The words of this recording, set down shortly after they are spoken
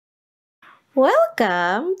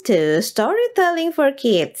Welcome to Storytelling for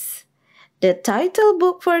Kids. The title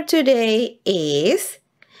book for today is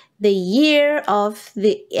The Year of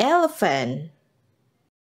the Elephant.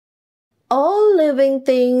 All living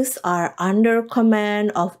things are under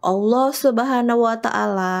command of Allah Subhanahu wa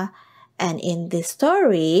Ta'ala, and in this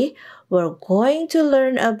story, we're going to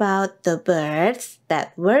learn about the birds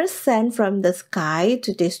that were sent from the sky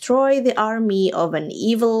to destroy the army of an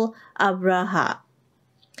evil Abraha.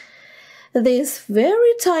 These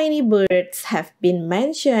very tiny birds have been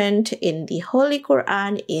mentioned in the Holy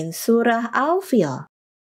Quran in Surah Al-Fil.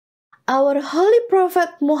 Our Holy Prophet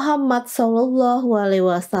Muhammad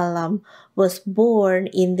SAW was born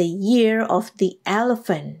in the year of the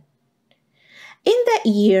elephant. In that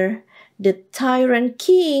year, the tyrant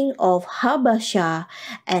king of Habasha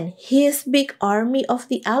and his big army of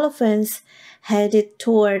the elephants headed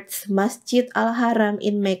towards Masjid Al-Haram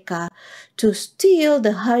in Mecca to steal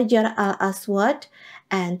the Hajar al-Aswad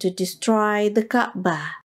and to destroy the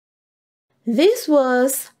Kaaba. This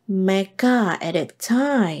was Mecca at that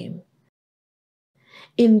time.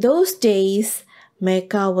 In those days,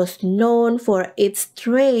 Mecca was known for its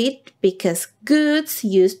trade because goods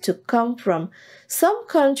used to come from some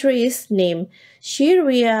countries named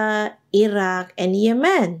Syria, Iraq, and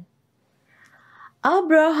Yemen.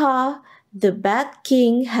 Abraha, the bad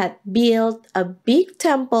king, had built a big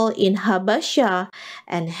temple in Habasha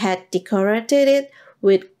and had decorated it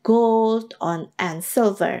with gold and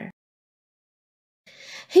silver.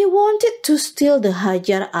 He wanted to steal the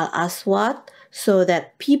Hajar al-Aswad so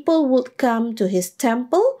that people would come to his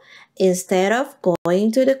temple instead of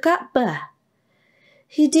going to the Kaaba.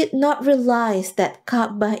 He did not realize that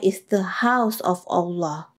Kaaba is the house of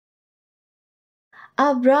Allah.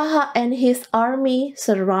 Abraha and his army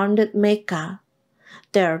surrounded Mecca.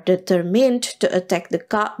 They are determined to attack the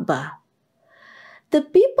Kaaba. The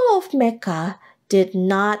people of Mecca did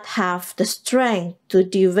not have the strength to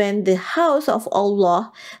defend the house of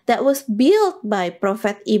Allah that was built by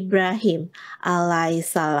Prophet Ibrahim alayhi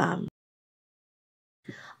salam.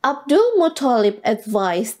 Abdul Muttalib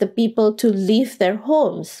advised the people to leave their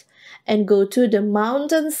homes and go to the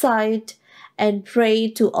mountainside and pray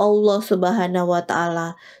to Allah Subhanahu wa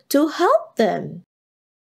Ta'ala to help them.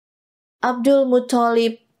 Abdul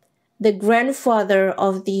Muttalib, the grandfather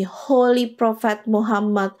of the Holy Prophet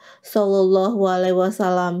Muhammad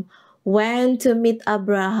SAW, went to meet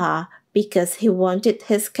Abraha because he wanted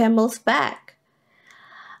his camels back.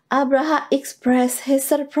 Abraha expressed his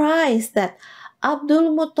surprise that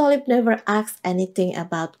Abdul Muttalib never asked anything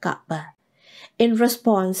about Kaaba. In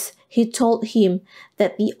response, he told him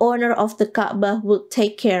that the owner of the Kaaba would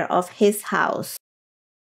take care of his house.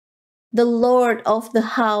 The Lord of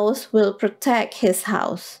the house will protect his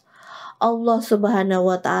house. Allah Subhanahu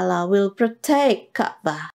wa Ta'ala will protect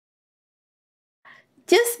Kaaba.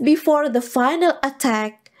 Just before the final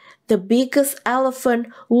attack, the biggest elephant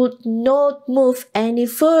would not move any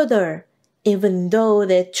further, even though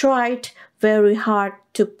they tried very hard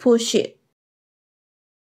to push it.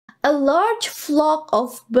 A large flock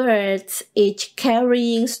of birds, each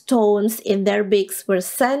carrying stones in their beaks, were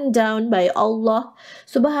sent down by Allah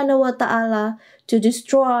Subhanahu wa Ta'ala to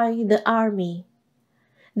destroy the army.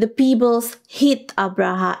 The pebbles hit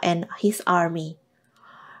Abraha and his army.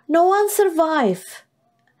 No one survived.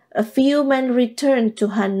 A few men returned to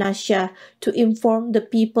Hanasha to inform the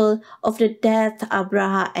people of the death of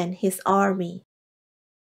Abraha and his army.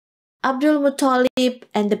 Abdul Muttalib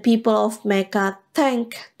and the people of Mecca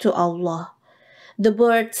thanked to Allah. The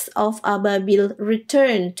birds of Ababil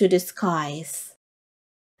returned to the skies.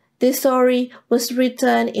 This story was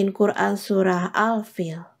written in Quran Surah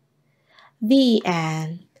Al-Fil. The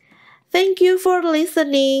end. Thank you for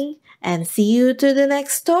listening and see you to the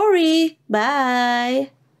next story. Bye.